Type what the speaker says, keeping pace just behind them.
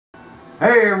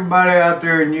Hey everybody out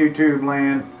there in YouTube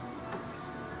land,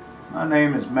 my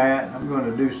name is Matt. I'm going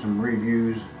to do some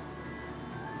reviews,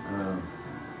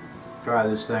 try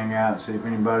this thing out, see if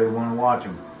anybody will want to watch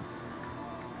them.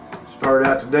 Started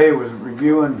out today was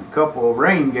reviewing a couple of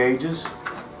rain gauges.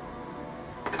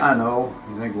 I know,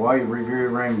 you think, why you review a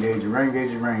rain gauge? A rain gauge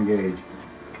is a rain gauge.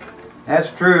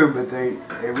 That's true, but they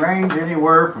range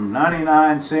anywhere from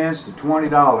 99 cents to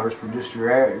 $20 for just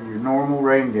your normal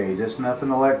rain gauge. That's nothing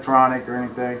electronic or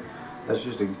anything. That's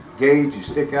just a gauge you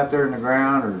stick out there in the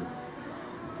ground or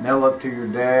nail up to your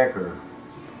deck or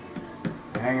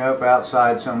hang up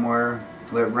outside somewhere.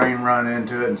 Let rain run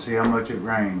into it and see how much it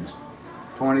rains.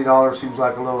 $20 seems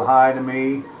like a little high to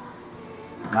me.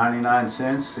 99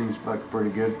 cents seems like a pretty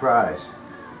good price.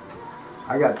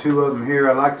 I got two of them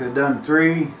here. I'd like to have done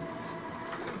three.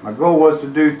 My goal was to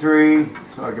do three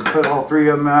so I could put all three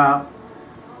of them out,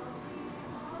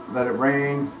 let it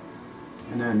rain,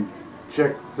 and then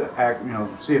check the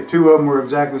see if two of them were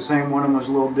exactly the same, one of them was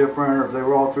a little different, or if they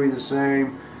were all three the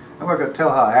same. And I could tell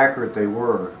how accurate they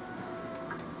were.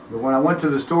 But when I went to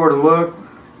the store to look,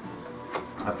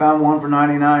 I found one for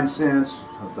 99 cents.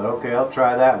 I thought, okay, I'll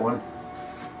try that one.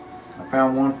 I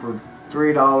found one for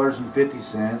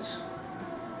 $3.50.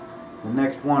 The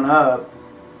next one up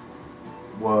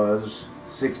was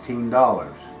 $16.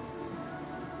 Now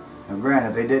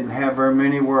granted, they didn't have very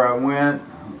many where I went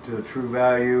to a True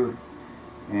Value,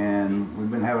 and we've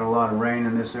been having a lot of rain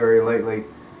in this area lately,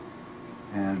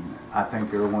 and I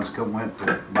think everyone's went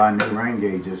to buy new rain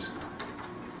gauges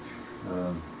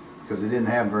because they didn't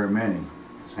have very many.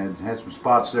 Had some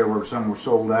spots there where some were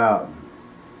sold out.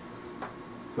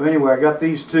 So anyway, I got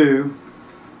these two.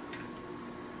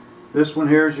 This one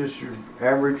here is just your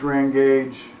average rain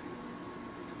gauge.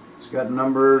 It's got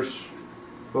numbers,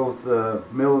 both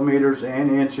millimeters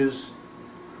and inches.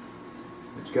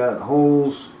 It's got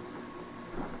holes.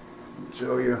 I'll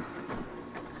show you.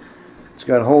 It's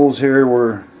got holes here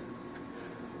where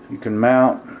you can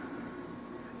mount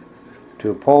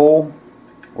to a pole,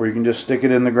 or you can just stick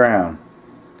it in the ground.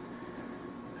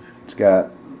 It's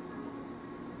got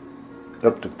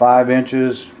up to 5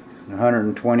 inches,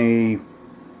 120,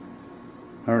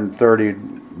 130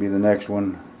 would be the next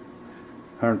one.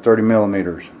 130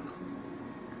 millimeters.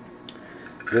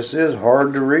 This is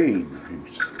hard to read.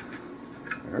 It's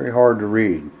very hard to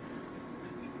read.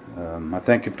 I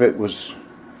think if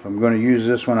I'm going to use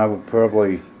this one, I would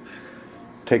probably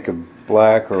take a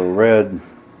black or a red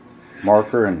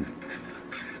marker and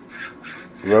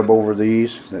rub over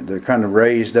these. They're kind of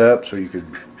raised up, so you could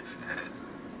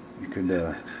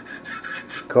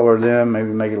color them, maybe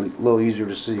make it a little easier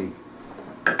to see.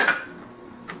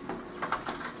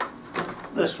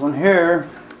 This one here,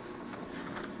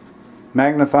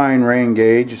 magnifying rain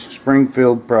gauge,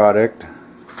 Springfield product.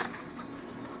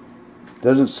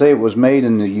 Doesn't say it was made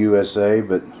in the USA,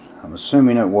 but I'm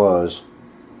assuming it was.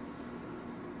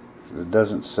 It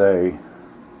doesn't say.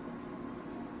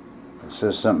 It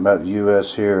says something about the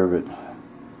US here, but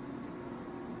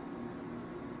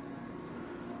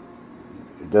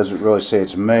it doesn't really say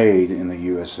it's made in the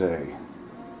USA.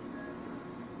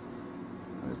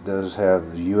 It does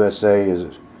have the USA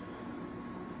as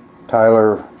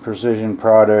Tyler Precision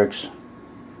Products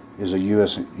is a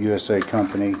USA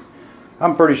company.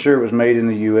 I'm pretty sure it was made in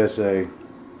the USA.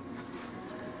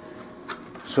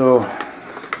 So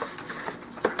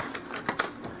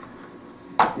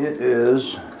it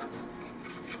is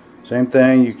same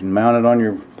thing. You can mount it on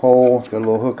your pole. It's got a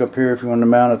little hook up here if you want to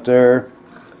mount it there,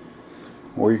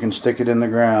 or you can stick it in the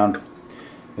ground.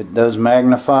 It does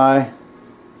magnify,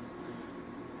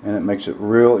 and it makes it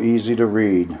real easy to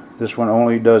read. This one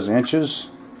only does inches,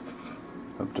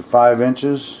 up to 5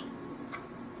 inches,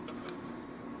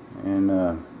 and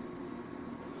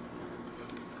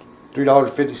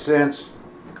 $3.50.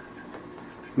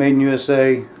 Made in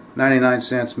USA, 99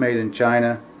 cents made in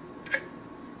China.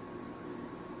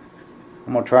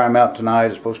 I'm going to try them out tonight.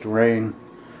 It's supposed to rain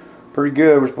pretty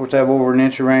good. We're supposed to have over 1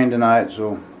 inch of rain tonight,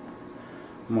 so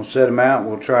I'm going to set them out.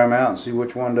 We'll try them out and see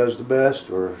which one does the best,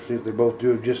 or see if they both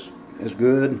do just as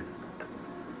good.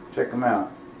 Check them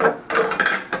out.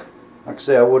 Like I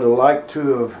say, I would have liked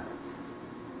to have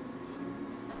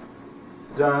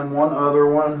done one other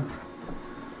one.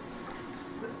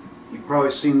 You've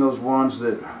probably seen those ones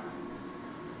that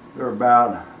they're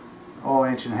about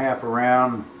 1.5 inches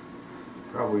around,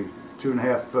 probably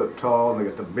 2.5 foot tall, and they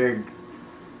got the big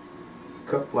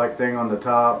cup-like thing on the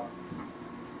top.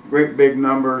 Great big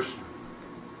numbers.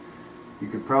 You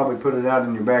could probably put it out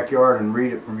in your backyard and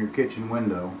read it from your kitchen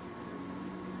window.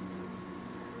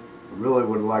 I really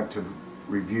would have liked to have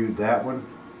reviewed that one.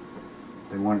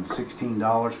 They wanted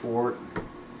 $16 for it.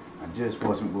 I just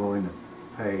wasn't willing to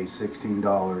pay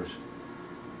 $16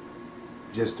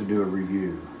 just to do a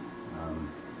review.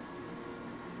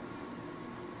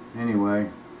 Anyway,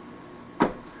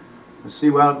 let's see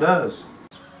how it does.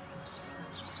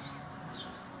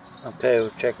 Okay, we're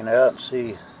checking it out and see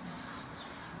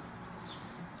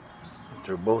if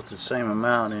they're both the same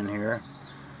amount in here.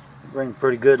 It rained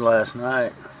pretty good last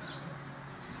night.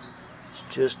 It's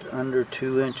just under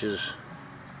 2 inches.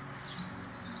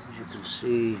 As you can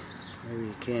see, maybe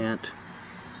you can't,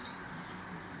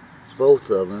 both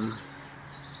of them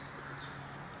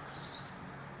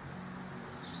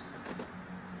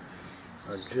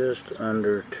are just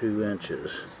under 2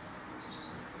 inches.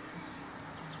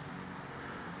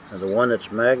 Now the one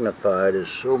that's magnified is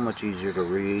so much easier to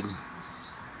read.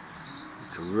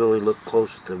 To really look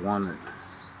close at the one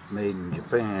that's made in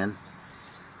Japan.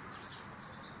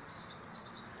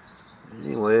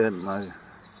 Anyway, my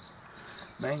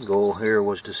main goal here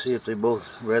was to see if they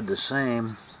both read the same.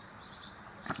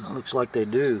 It looks like they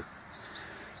do.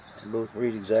 They both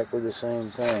read exactly the same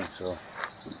thing. So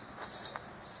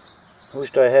I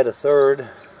wished I had a third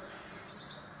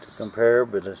to compare,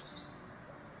 but at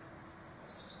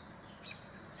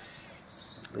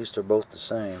least they're both the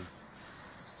same.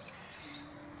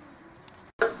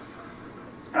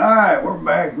 Alright, we're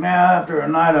back now after a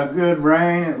night of good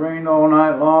rain. It rained all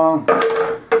night long.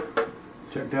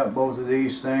 Checked out both of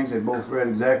these things. They both read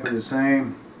exactly the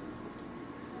same.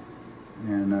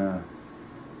 And,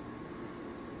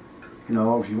 you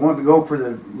know, if you want to go for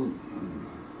the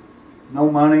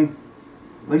no money,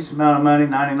 least amount of money,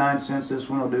 99 cents, this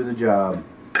one will do the job.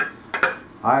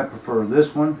 I prefer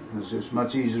this one. It's just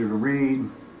much easier to read.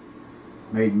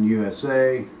 Made in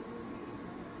USA.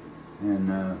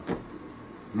 And,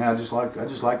 yeah, I just like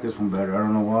this one better. I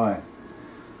don't know why.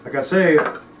 Like I say,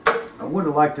 I would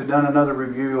have liked to have done another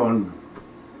review on,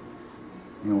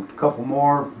 you know, a couple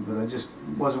more, but I just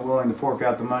wasn't willing to fork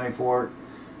out the money for it.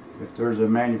 If there's a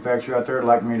manufacturer out there that'd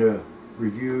like me to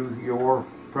review your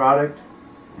product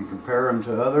and compare them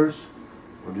to others,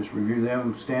 or just review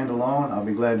them standalone, I'll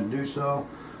be glad to do so.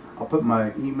 I'll put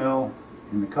my email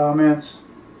in the comments.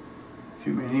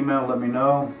 Shoot me an email, let me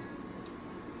know.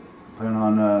 Plan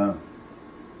on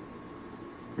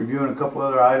reviewing a couple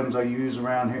other items I use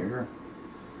around here.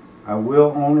 I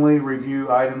will only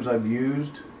review items I've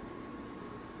used.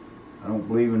 I don't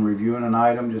believe in reviewing an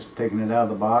item, just taking it out of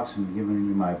the box and giving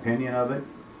you my opinion of it.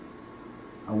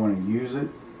 I want to use it,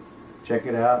 check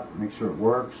it out, make sure it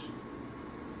works,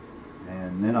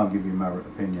 and then I'll give you my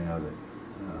opinion of it.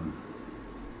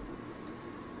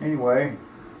 Anyway,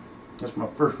 that's my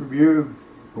first review.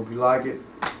 Hope you like it.